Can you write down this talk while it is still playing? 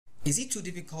Is it too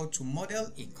difficult to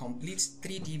model a complete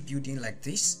 3D building like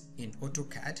this in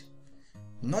AutoCAD?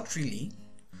 Not really.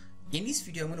 In this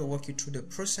video, I'm going to walk you through the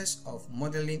process of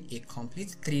modeling a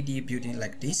complete 3D building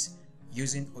like this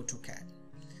using AutoCAD.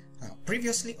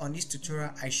 Previously on this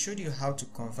tutorial, I showed you how to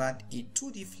convert a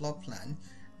 2D floor plan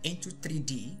into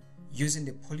 3D using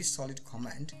the polysolid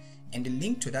command, and the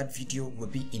link to that video will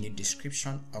be in the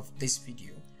description of this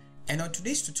video. And on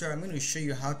today's tutorial, I'm going to show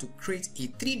you how to create a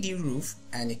 3D roof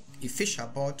and a fascia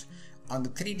board on the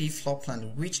 3D floor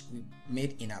plan which we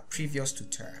made in our previous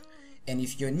tutorial. And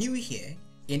if you're new here,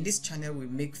 in this channel we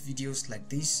make videos like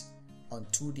this on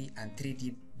 2D and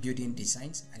 3D building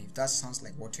designs, and if that sounds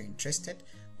like what you're interested,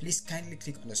 please kindly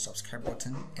click on the subscribe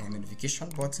button and the notification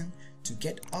button to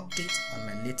get updates on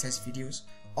my latest videos.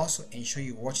 Also ensure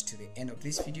you watch to the end of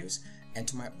these videos, and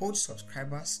to my old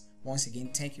subscribers, once again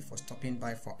thank you for stopping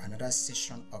by for another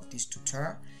session of this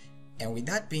tutorial. And with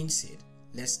that being said,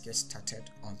 let's get started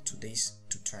on today's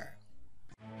tutorial.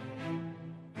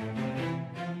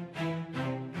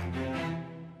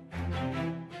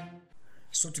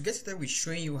 So to get started with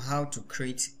showing you how to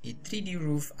create a 3D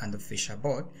roof and the fascia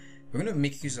board, we're going to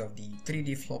make use of the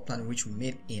 3D floor plan which we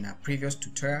made in our previous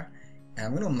tutorial, and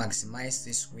I'm going to maximize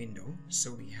this window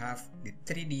so we have the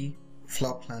 3D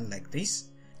floor plan like this.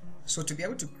 So to be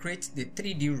able to create the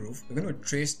 3D roof, we're going to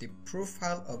trace the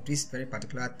profile of this very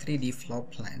particular 3D floor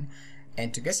plan.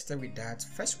 And to get started with that,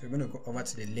 first we're going to go over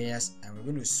to the layers and we're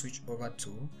going to switch over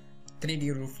to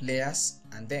 3D roof layers,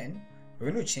 and then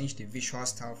we're going to change the visual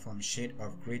style from shade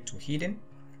of gray to hidden.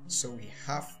 So we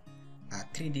have a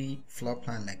 3D floor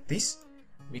plan like this.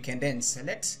 We can then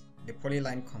select the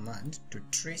polyline command to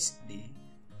trace the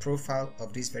profile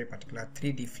of this very particular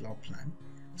 3D floor plan.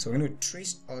 So we're going to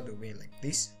trace all the way like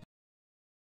this.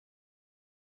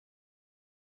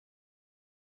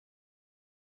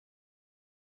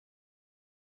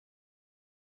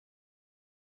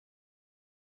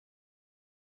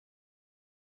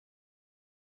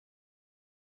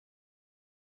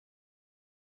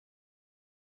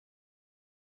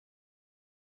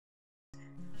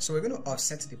 So we're going to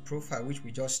offset the profile which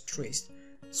we just traced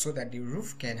so that the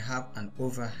roof can have an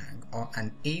overhang or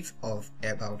an eave of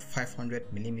about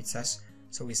 500 millimeters.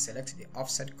 So we select the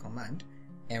offset command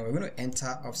and we're going to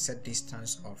enter offset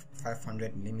distance of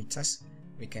 500 millimeters.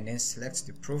 We can then select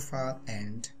the profile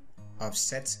and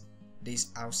offset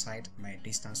this outside by a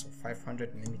distance of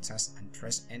 500 millimeters and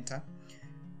press enter.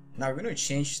 Now we're going to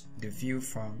change the view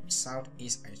from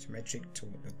southeast isometric to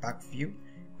the back view,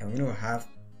 and we're going to have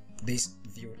this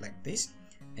view like this.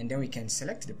 And then we can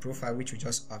select the profile which we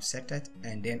just offsetted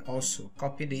and then also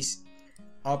copy this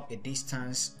up a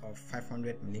distance of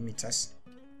 500 millimeters,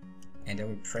 and then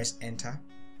we press enter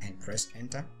and press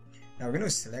enter. Now we're going to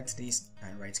select this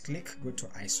and right click, go to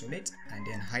isolate and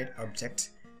then hide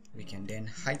object. We can then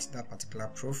hide that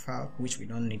particular profile which we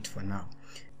don't need for now.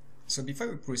 So before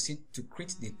we proceed to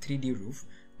create the 3D roof,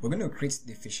 we're going to create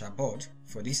the fascia board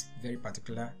for this very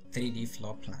particular 3D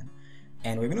floor plan,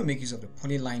 and we're going to make use of the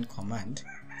polyline command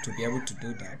to be able to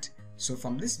do that. So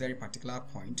from this very particular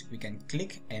point, we can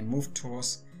click and move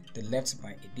towards the left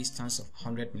by a distance of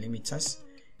 100 millimeters,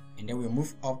 and then we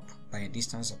move up by a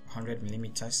distance of 100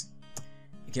 millimeters.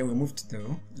 Again, we move to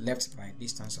the left by a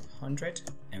distance of 100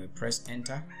 and we press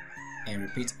enter and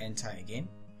repeat enter again.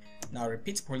 Now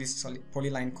repeat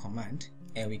polyline command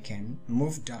and we can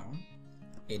move down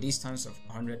a distance of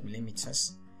 100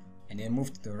 millimeters, and then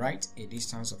move to the right a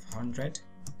distance of 100,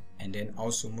 and then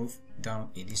also move down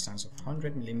a distance of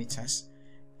 100 millimeters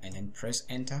and then press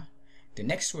enter. The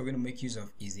next we're going to make use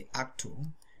of is the arc tool,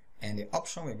 and the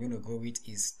option we're going to go with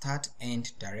is start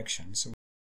end direction. So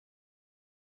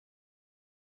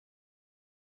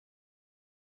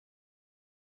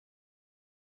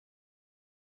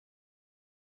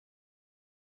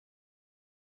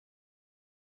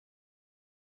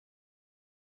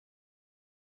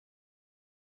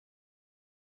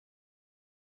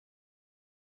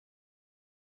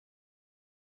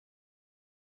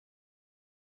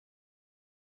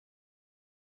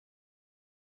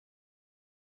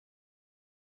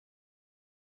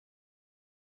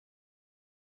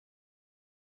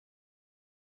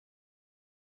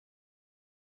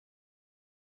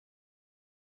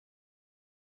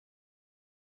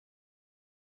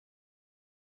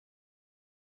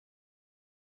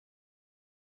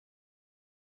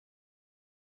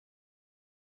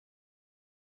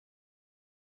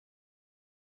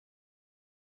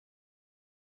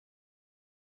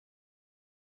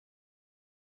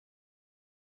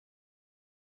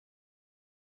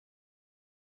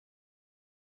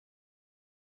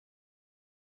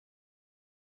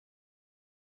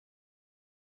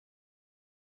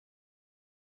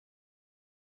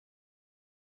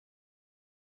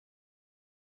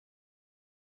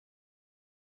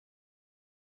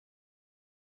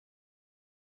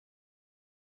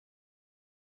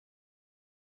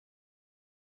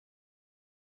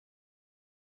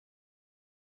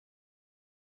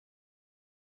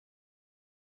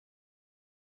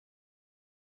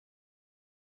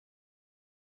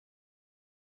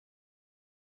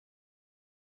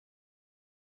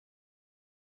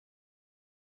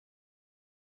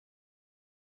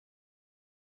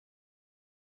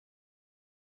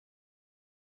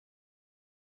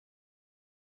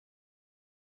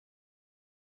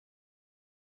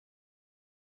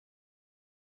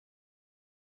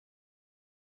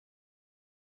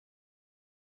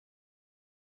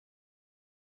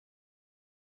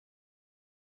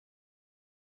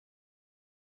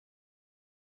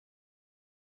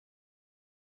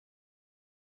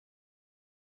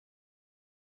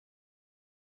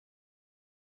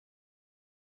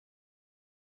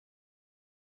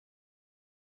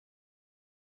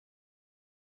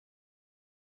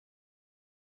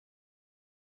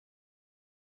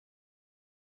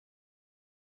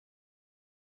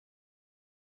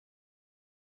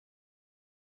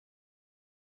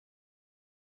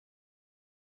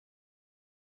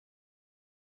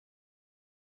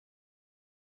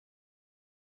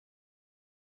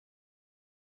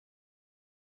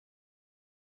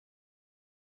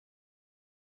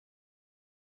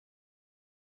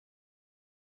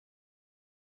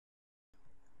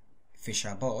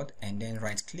facial board and then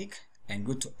right click and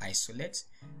go to isolate,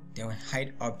 then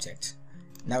hide object.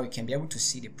 Now we can be able to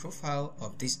see the profile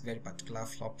of this very particular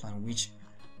floor plan which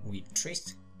we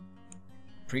traced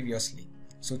previously.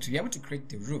 So to be able to create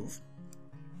the roof,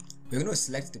 we're going to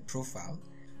select the profile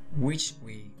which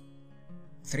we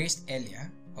traced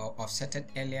earlier or offsetted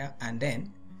earlier, and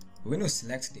then we're going to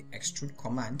select the extrude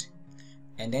command,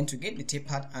 and then to get the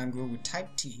tapered angle we type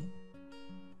T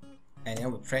and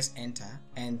then we press enter,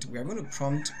 and we are going to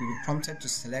we'll be prompted to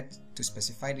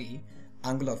specify the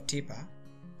angle of taper.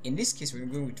 In this case we're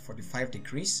going with 45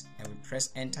 degrees and we press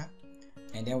enter,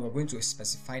 and then we're going to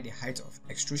specify the height of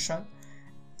extrusion,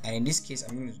 and in this case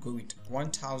I'm going to go with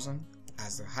 1000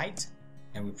 as the height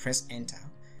and we press enter.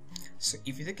 So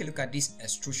if you take a look at this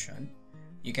extrusion,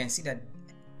 you can see that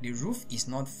the roof is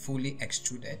not fully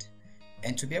extruded,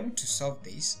 and to be able to solve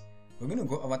this, we're going to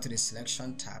go over to the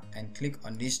selection tab and click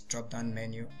on this drop down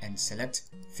menu and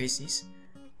select faces.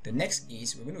 The next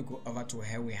is we're going to go over to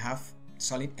where we have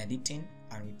solid editing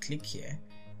and we click here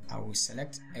and we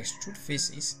select extrude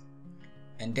faces,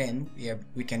 and then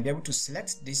we can be able to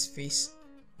select this face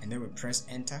and then we press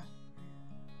enter.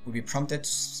 We'll be prompted to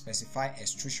specify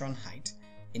extrusion height.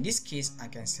 In this case I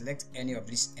can select any of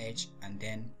this edge and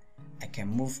then I can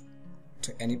move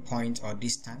to any point or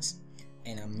distance,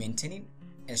 and I'm maintaining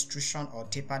extrusion or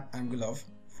tapered angle of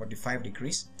 45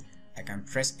 degrees. I can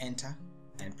press enter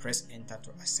and press enter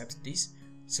to accept this.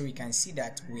 So we can see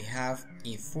that we have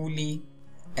a fully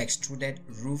extruded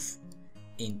roof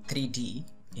in 3D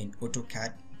in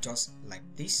AutoCAD, just like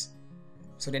this.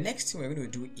 So the next thing we're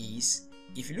going to do is,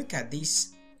 if you look at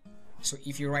this, so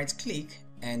if you right click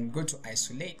and go to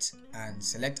isolate and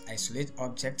select isolate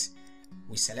object,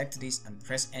 we select this and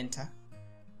press enter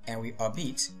and we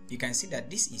orbit, you can see that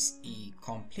this is a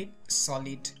complete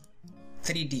solid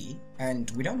 3D, and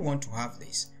we don't want to have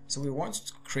this. So we want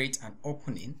to create an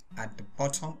opening at the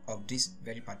bottom of this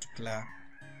very particular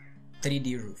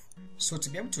 3D roof. So to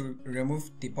be able to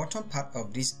remove the bottom part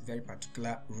of this very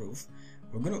particular roof,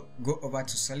 we're going to go over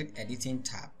to solid editing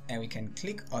tab and we can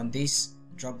click on this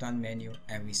drop down menu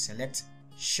and we select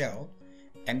shell,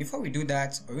 and before we do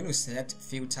that we're going to select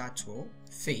filter tool,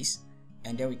 face,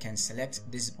 and then we can select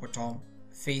this bottom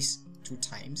face 2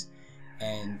 times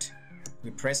and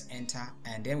we press enter,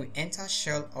 and then we enter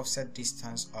shell offset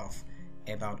distance of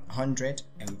about 100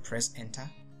 and we press enter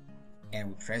and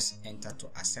we press enter to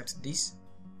accept this.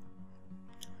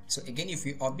 So again, if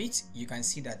we orbit, you can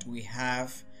see that we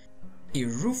have a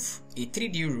roof, a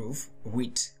 3D roof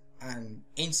with an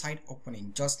inside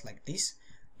opening just like this.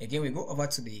 Again, we go over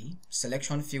to the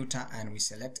selection filter and we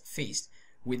select face.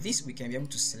 With this we can be able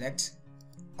to select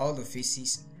all the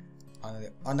faces on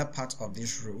the under part of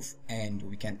this roof, and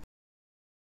we can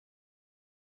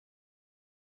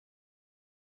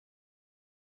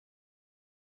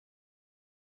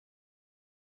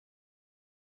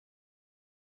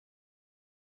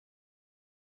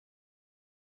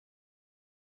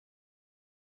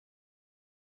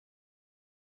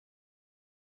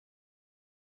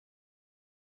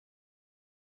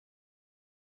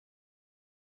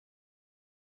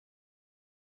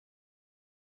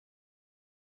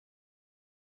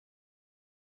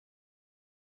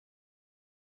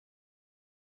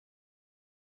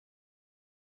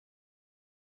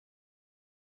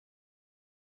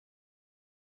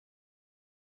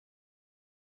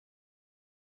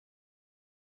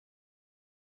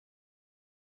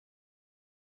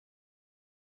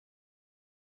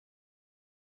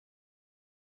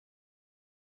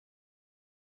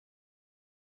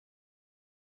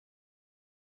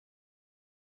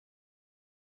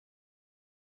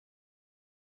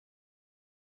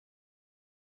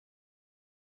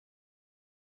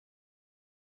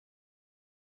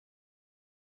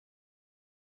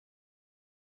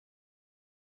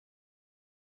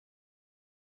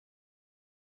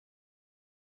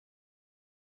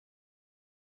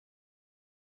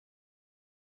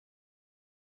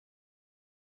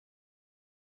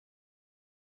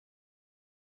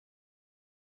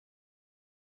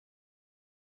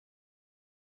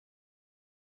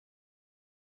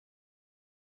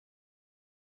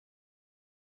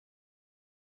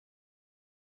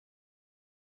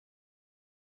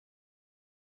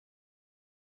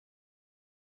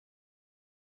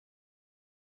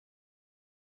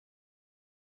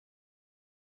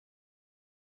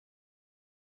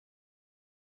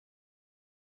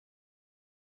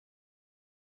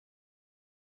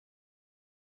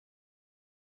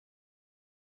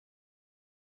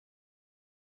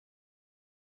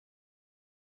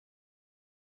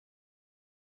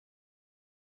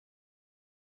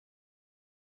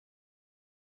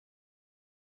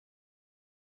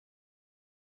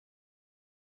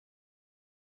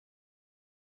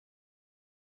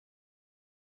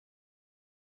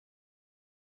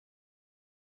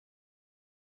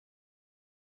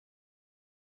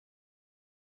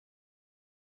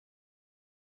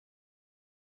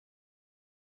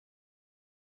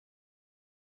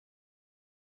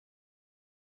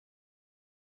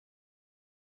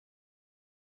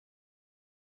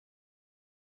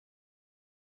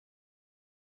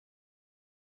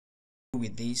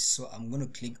with this, so I'm going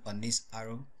to click on this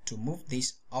arrow to move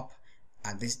this up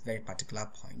at this very particular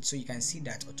point. So you can see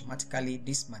that automatically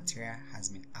this material has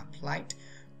been applied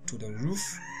to the roof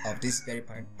of this very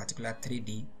particular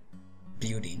 3D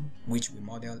building which we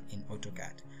model in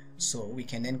AutoCAD. So we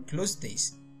can then close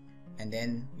this, and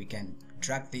then we can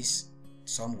drag this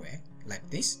somewhere like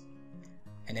this,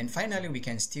 and then finally we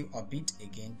can still orbit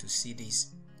again to see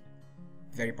this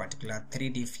very particular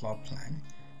 3D floor plan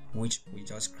which we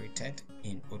just created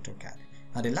in AutoCAD.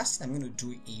 Now the last thing I'm going to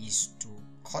do is to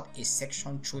cut a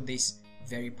section through this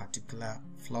very particular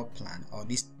floor plan, or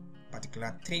this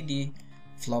particular 3D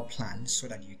floor plan, so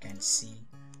that you can see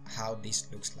how this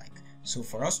looks like. So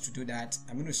for us to do that,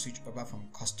 I'm going to switch over from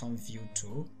custom view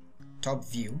to top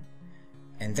view,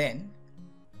 and then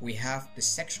we have the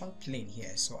section plane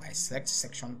here. So I select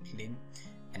section plane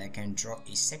and I can draw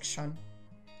a section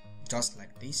just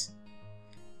like this,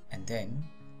 and then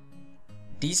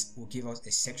this will give us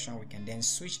a section. We can then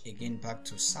switch again back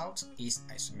to southeast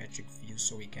isometric view,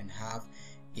 so we can have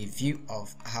a view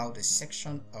of how the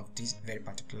section of this very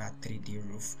particular 3D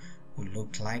roof will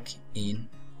look like in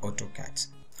AutoCAD.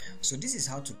 So this is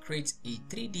how to create a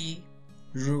 3D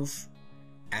roof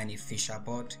and a fascia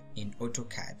board in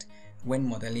AutoCAD when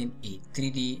modeling a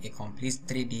complete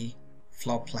 3D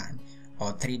floor plan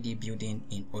or 3D building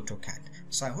in AutoCAD.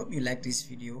 So I hope you like this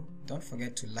video. Don't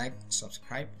forget to like,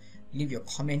 subscribe, leave your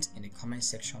comment in the comment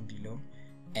section below,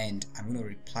 and I'm going to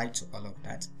reply to all of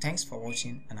that. Thanks for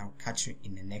watching, and I'll catch you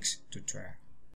in the next tutorial.